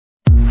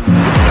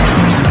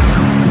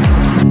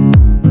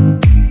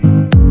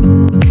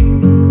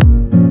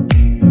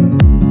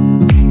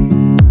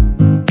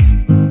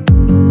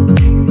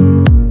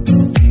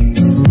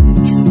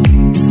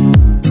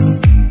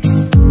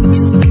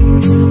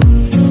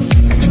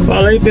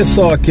Fala aí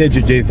pessoal, aqui é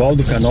DJ Val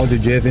do canal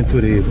DJ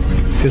Aventureiro.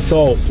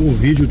 Pessoal, o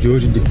vídeo de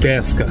hoje de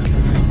pesca.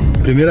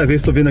 Primeira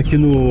vez estou vendo aqui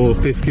no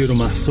Pesqueiro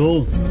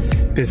Marson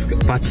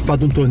participar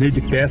de um torneio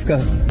de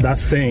pesca da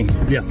 100,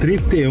 dia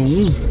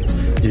 31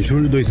 de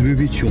julho de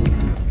 2021.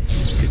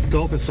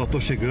 Então pessoal,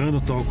 estou chegando,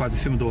 estou quase em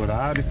cima do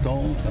horário,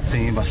 então já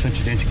tem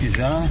bastante gente aqui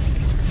já.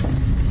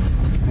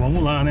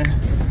 Vamos lá, né?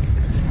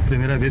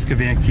 Primeira vez que eu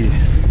venho aqui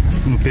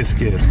no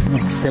pesqueiro.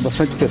 Tem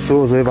bastante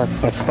pessoas aí, vai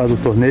participar do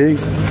torneio.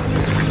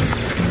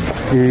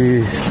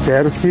 E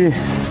espero que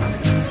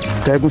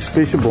pegue uns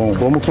peixes bons.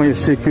 Vamos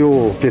conhecer aqui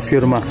o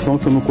Pesqueiro Marson,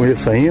 que eu não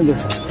conheço ainda.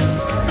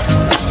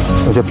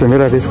 Hoje é a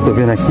primeira vez que eu tô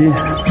vindo aqui.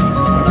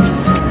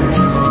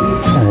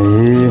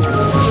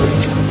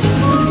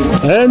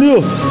 Aí.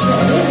 Nil!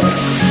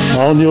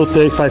 Olha o Nilton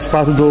aí, que faz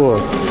parte do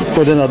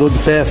coordenador de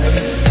pesca.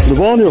 Tudo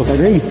bom, Nil? Tá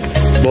bem?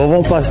 Bom,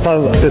 vamos participar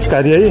da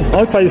pescaria aí?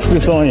 Onde faz a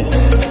inscrição aí?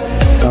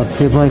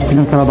 Você vai aqui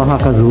naquela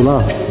barraca azul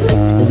lá.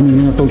 As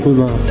meninas estão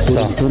todas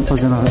lá,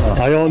 fazendo a...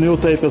 Aí ó o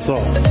Nilton aí, pessoal.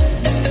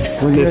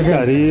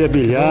 Pescaria,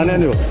 bilhar, né,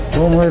 Nilton?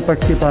 Vamos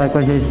participar com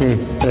a gente aí.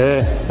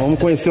 É, vamos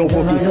conhecer um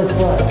pouquinho.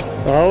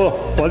 Ó,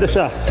 pode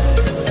deixar.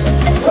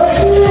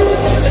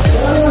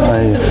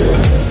 Aí.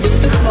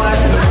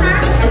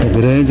 É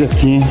grande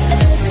aqui.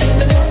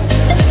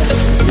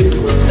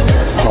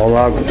 Olha o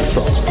lago,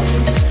 pessoal.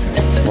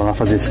 Vamos lá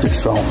fazer a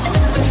inscrição.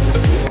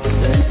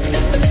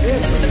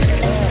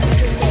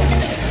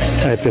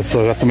 Aí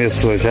pessoal, já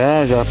começou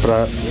já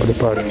pra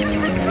preparar.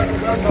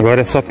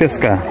 Agora é só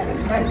pescar.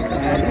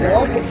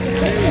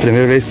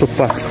 Primeira vez que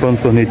estou participando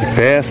do torneio de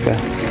pesca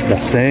da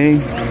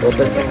 100.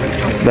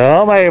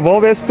 Não, mas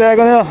vamos ver se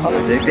pega, né?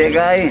 Tem que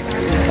pegar aí.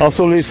 Olha o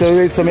seu Luiz,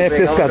 ele também é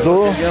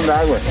pescador.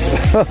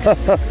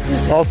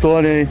 Olha o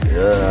Tony aí.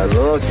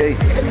 Alô, ok.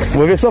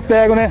 Vou ver se eu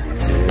pego, né?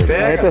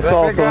 Pega, aí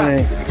pessoal, o Tony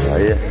aí.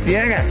 Aí.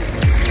 Pega.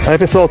 Aí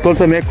pessoal, o Tony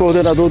também é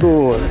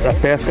coordenador da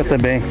pesca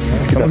também.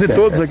 Vamos ver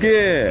todos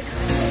aqui.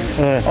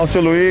 Olha o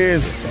seu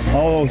Luiz.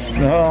 Olha o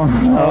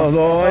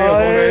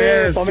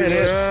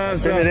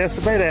Palmeirense.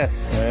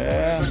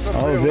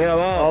 Olha o Zé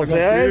lá. Olha o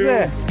Zé aí,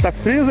 Zé. Tá com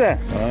frio, Zé?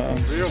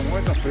 Frio,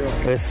 muito frio.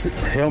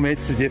 Realmente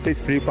esse dia fez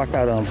frio pra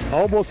caramba.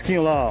 Olha o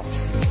Bosquinho lá, ó.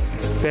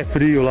 Pé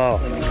frio lá, ó.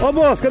 Ô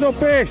Bosco, cadê o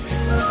peixe?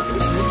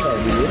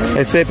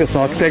 É isso aí,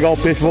 pessoal. Aqui pegar o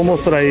peixe, vou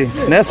mostrar aí.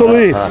 Né, seu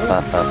Luiz?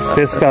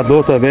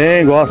 Pescador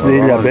também, gosta de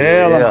Ilha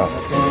Bela.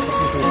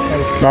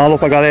 Dá um alô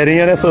pra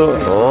galerinha, né, seu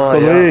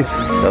Luiz?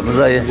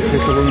 Vamos aí.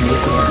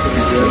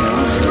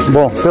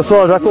 Bom,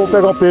 pessoal, já que eu vou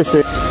pegar um peixe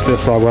aí.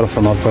 Pessoal, agora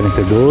são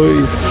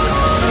 9h42.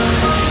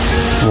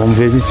 Vamos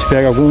ver se a gente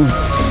pega algum.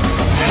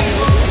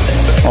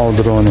 Olha o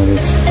drone ali.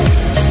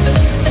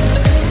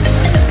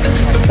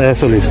 É,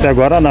 seu Luiz, até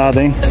agora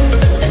nada, hein?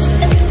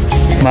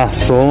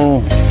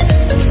 Marson.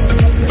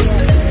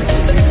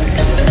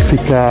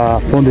 Fica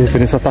ponto de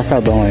referência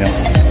atacadão aí, ó.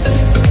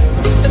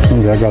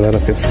 Vamos ver a galera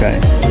pescar aí.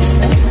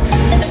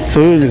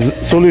 Seu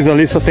Luiz,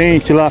 ali só tem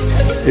tilápia.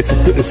 Esse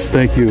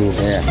tanque. O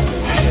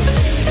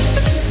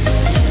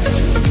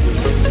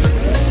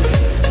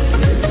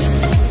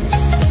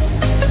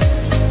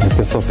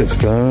pessoal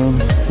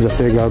pescando. Já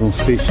pegaram uns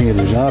peixinhos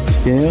ali já,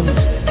 pequenos.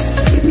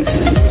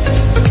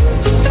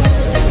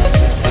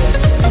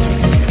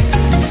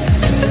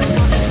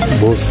 O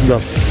bolso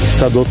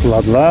está do outro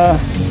lado lá.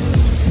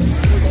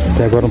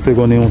 Até agora não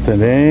pegou nenhum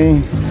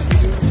também.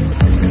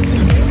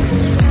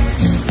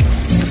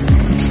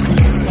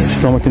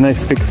 Estamos aqui na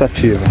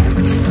expectativa.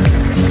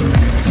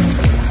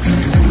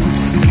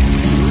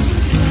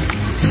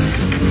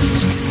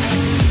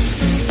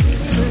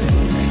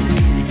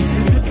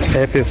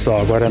 É pessoal,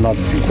 agora é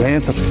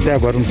 9h50. Até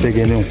agora não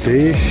peguei nenhum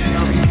peixe.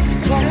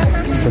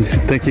 Então, esse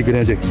tanque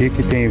grande aqui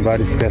que tem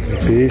várias espécies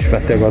de peixe.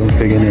 Até agora não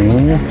peguei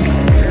nenhum.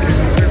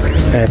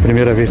 É a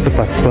primeira vez que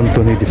estou participando do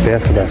torneio de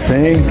pesca da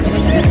 100. O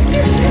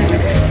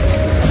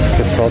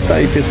pessoal tá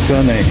aí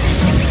pescando aí.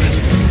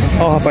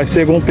 Ó, o rapaz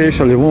pegou um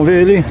peixe ali, vamos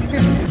ver ele.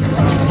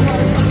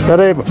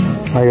 Pera aí,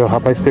 aí o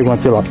rapaz pegou uma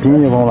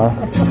tilapinha, vamos lá.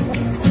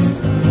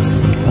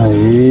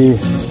 Aí.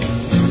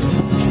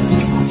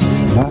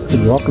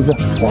 Filhoca já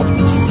foda.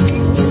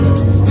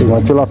 Pegou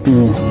uma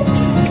tilapinha.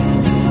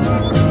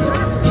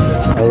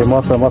 Aí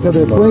mostra aí.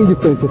 Põe de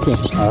frente aqui.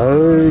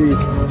 Aí.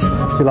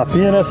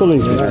 Tilapinha, né, seu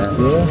Luiz?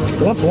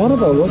 Tá bom, né,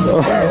 Paulo?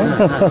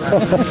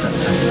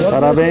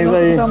 Parabéns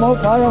aí. Chamou o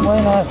pai e a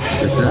mãe lá.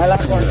 Vai lá,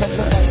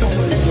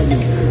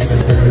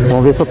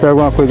 vamos ver se eu pego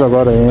alguma coisa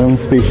agora aí, uns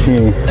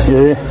peixinhos. E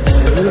aí?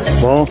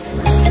 Bom.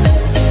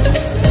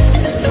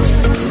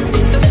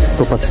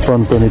 Estou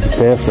participando do torneio de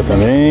pesca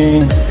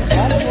também.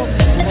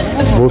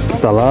 O Bosco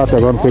tá lá, até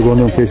agora não pegou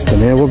nenhum peixe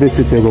também. Eu vou ver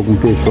se pegou algum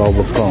peixe lá, o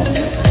Boscão.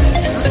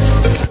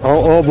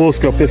 Ó o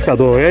Bosco, é o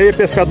pescador. E aí,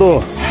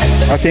 pescador?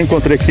 Aqui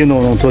encontrei aqui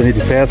no torneio de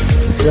pesca.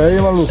 E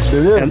aí, maluco,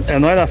 beleza? É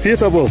nóis na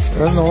fita, Bosco?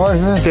 É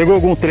nóis, né? Pegou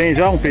algum trem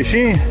já, um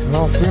peixinho?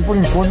 Não, trem por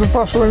enquanto não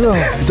passou ainda não.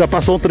 Já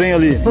passou um trem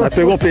ali. Já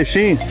pegou um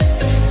peixinho? O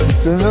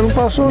trem ainda não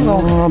passou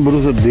não. A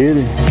brusa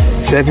dele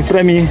serve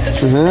pra mim.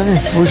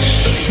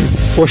 Oxi.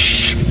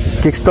 Oxi.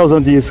 O que você tá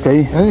usando de isca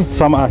aí? Hein?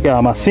 Só a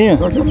massinha?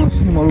 Só que é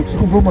massinha, maluco. Você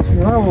comprou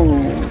massinha lá ou...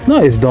 Não,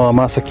 eles dão uma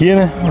massa aqui,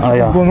 né? Não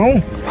Aí, ó. comprou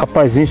não?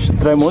 Rapazinho,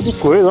 traz um monte de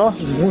coisa, ó.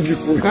 Um monte de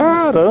coisa.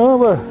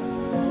 Caramba!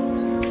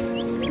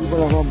 Pra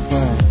lavar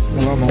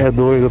a mão. É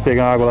doido, eu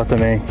pegar água lá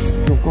também.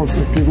 Eu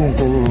pego um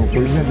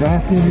coisa, me dá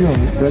aqui,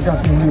 ó. Pega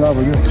aqui e lava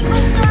ali.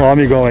 Ó,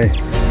 amigão aí.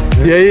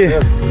 E aí?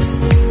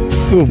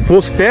 O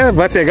bolso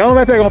vai pegar ou não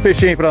vai pegar um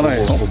peixinho pra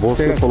nós? O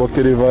bolso falou que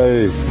ele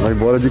vai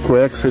embora de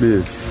cueca se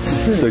ele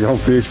pegar um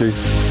peixe aí.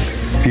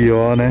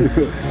 Pior, né?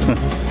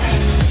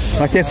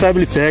 Mas quem sabe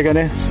ele pega,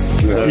 né?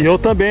 É. E eu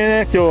também,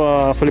 né? Que eu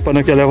falei pra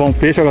não que ia levar um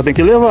peixe, agora tem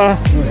que levar.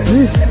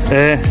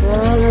 É.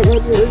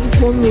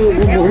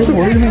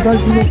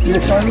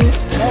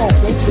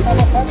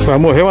 Vai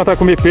morrer, mas tá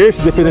comer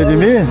peixe, dependendo de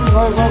mim?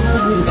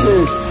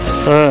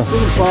 Ah.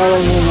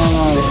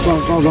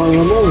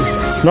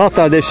 Não,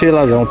 tá, deixei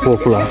lá já um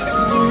pouco lá.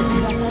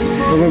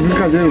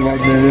 Brincadeira, vai.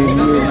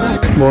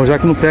 Bom, já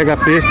que não pega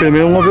peixe,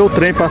 primeiro vamos ver o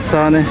trem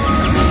passar, né?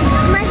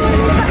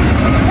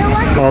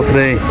 Olha o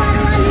trem.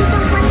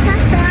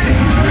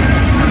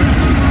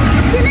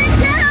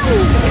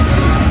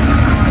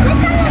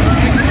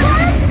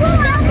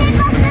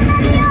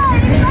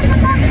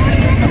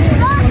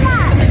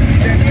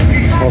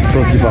 Olha o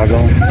tanto de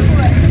vagão.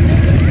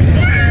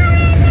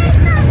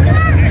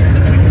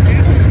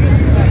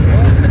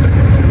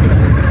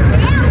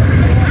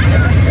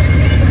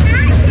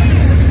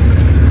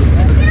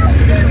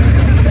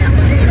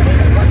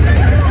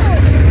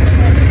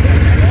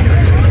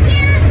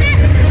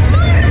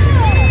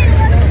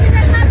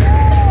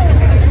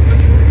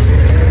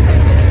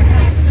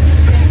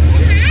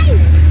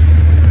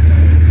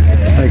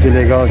 Que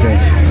legal,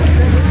 gente.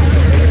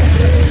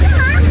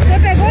 Você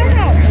pegou ou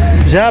não?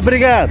 Já,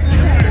 obrigado.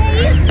 Que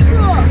isso?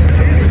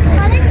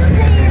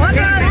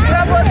 Olha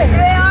pra você,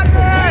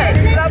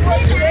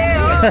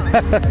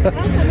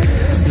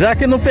 Já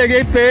que não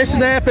peguei peixe,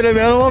 né? Pelo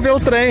menos vamos ver o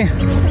trem.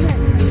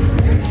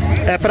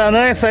 É pra não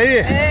essa aí?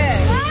 É.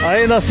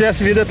 Aí nós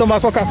tivesse vida é tomar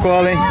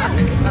Coca-Cola, hein?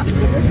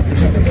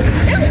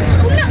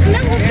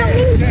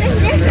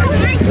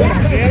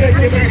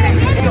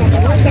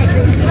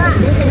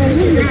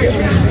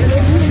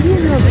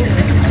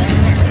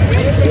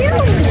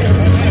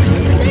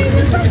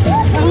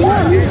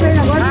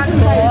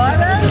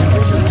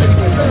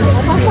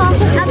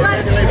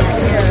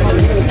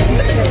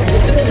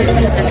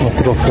 O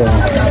troféu.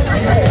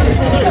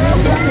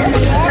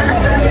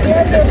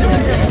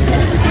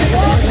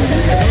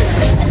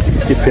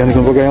 Que pena que eu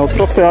não vou ganhar o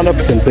troféu, né?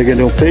 Porque não peguei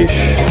nenhum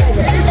peixe.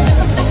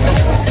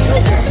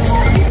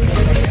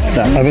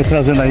 Tá, eu vou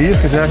trazendo a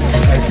isca já.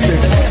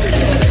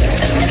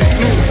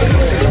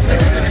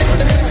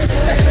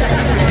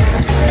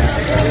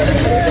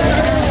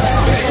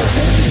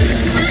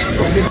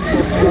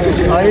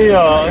 Aí,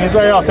 ó, isso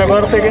aí, ó, até agora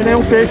eu não peguei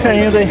nenhum peixe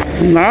ainda, hein?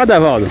 Nada,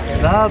 Valdo.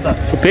 Nada,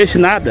 O peixe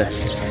nada.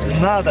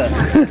 nada.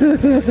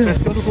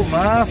 Pescando com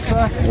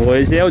massa,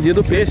 Hoje é o dia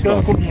do peixe, pescando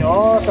ó. com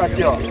minhoca,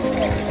 aqui, ó.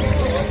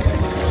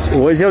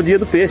 Hoje é o dia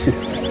do peixe.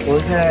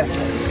 Hoje é.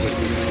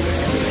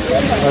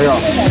 Aí, ó.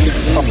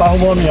 Papai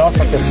arrumou uma minhoca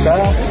pra pescar.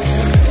 Ó.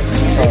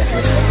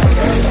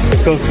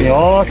 Pescando com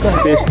minhoca.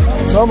 Peixe.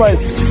 Não, mas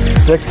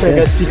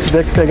se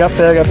tiver que pegar,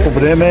 pega. O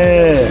problema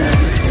é.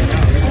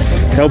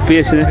 É o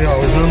peixe, né? Aí, ó,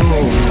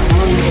 usando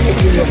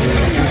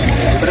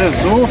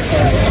presunto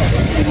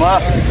e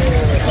massa.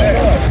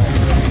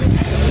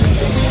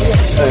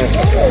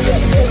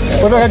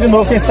 Vou pegar de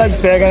novo, quem sabe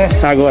pega, né?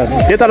 Agora.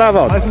 Tenta lá,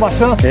 Valdo. Mais uma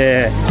chance?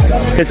 É.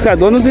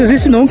 Pescador não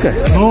desiste nunca.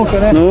 Nunca,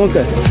 né?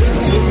 Nunca.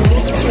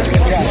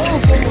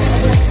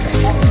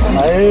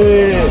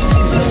 Aí,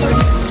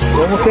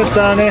 vamos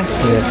tentar, né?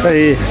 É isso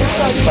aí.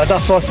 Vai dar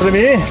sorte pra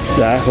mim?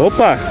 Tá.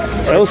 Opa!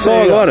 É o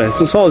sol agora.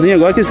 Com o solzinho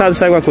agora, quem sabe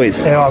sai alguma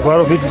coisa. É,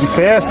 agora o vídeo de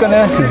pesca,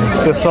 né?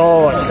 O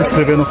pessoal se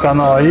inscrever no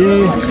canal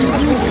aí.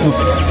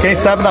 Quem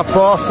sabe na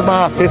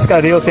próxima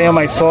pescaria eu tenha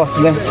mais sorte,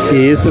 né?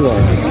 Isso, Valdo.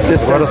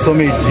 Agora eu sou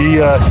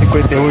meio-dia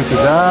 58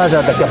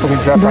 já daqui a pouco a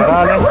gente vai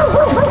parar, né?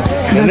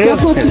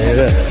 Beleza?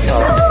 Beleza.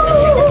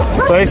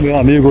 Então é isso, meu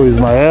amigo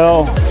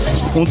Ismael,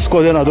 um dos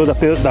coordenadores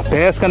da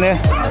pesca, né?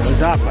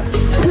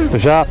 O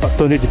Japa,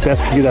 torneio de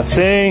pesca aqui da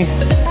 100.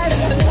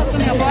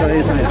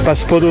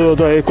 Participou do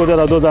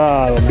coordenador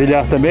da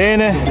bilhar também,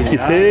 né? Que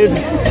teve.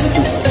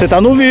 Você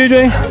tá no vídeo,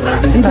 hein?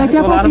 E daqui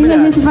a pouquinho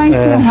a gente vai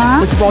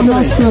encerrar o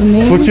nosso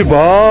torneio.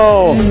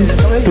 Futebol,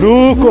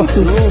 truco,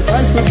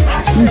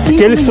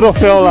 aqueles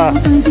troféus lá. A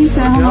gente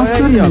encerra o nosso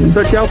torneio.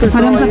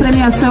 Faremos a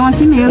premiação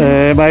aqui mesmo.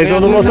 É, mas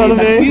eu não vou estar no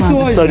meio.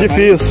 Tá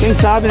difícil. Quem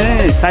sabe,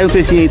 né? Sai o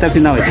peixinho aí, tá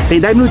final aí. Tem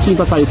 10 minutinhos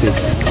pra sair o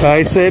peixe.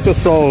 É isso aí,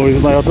 pessoal. O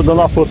Ismael tá dando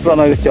uma força pra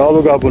nós aqui. Ó, o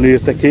lugar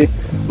bonito aqui.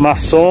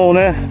 Marson,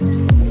 né?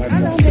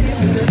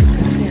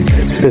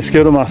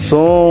 Pesqueiro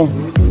Marson.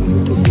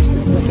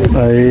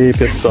 Aí,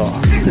 pessoal.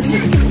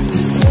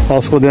 Olha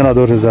os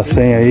coordenadores da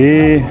 100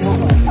 aí.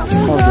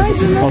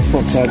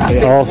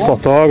 Olha os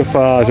fotógrafos,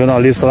 a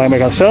jornalista lá, como é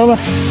que ela chama?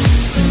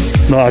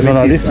 Não, a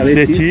jornalista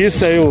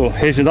Letícia e o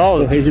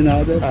Reginaldo.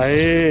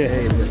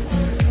 Aí.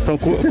 Estão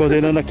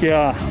coordenando aqui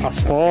as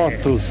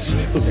fotos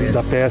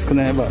da pesca,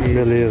 né?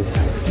 Beleza.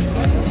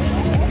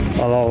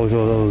 Olha lá o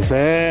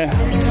José.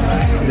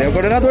 Ele é o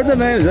coordenador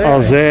também, Zé. Ó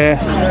o Zé.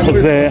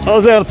 Ó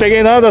Zé, não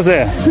peguei nada,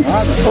 Zé.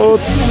 Ô,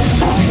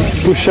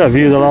 puxa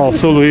vida, lá o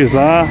seu Luiz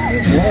lá.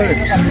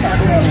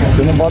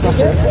 Você não bota a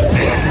fé.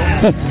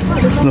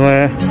 Não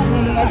é?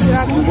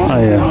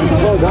 Aí, ó.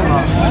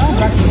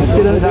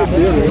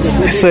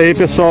 Isso aí,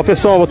 pessoal.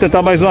 Pessoal, vou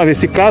tentar mais uma vez.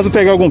 Se caso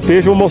pegar algum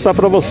peixe, eu vou mostrar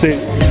pra você.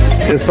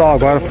 Pessoal,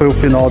 agora foi o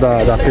final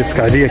da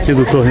pescaria aqui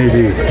do torneio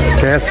de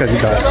pesca.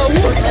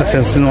 Tá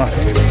sendo assim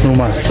no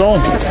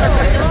Marson.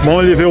 Bom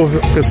ele ver o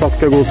pessoal que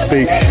pegou os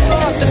peixes.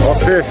 Ó,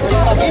 peixe.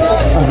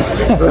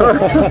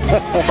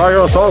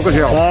 Saiu só álcool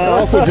gel. Ah,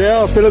 álcool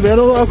gel. Pelo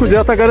menos o álcool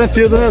gel tá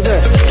garantido, né, Zé?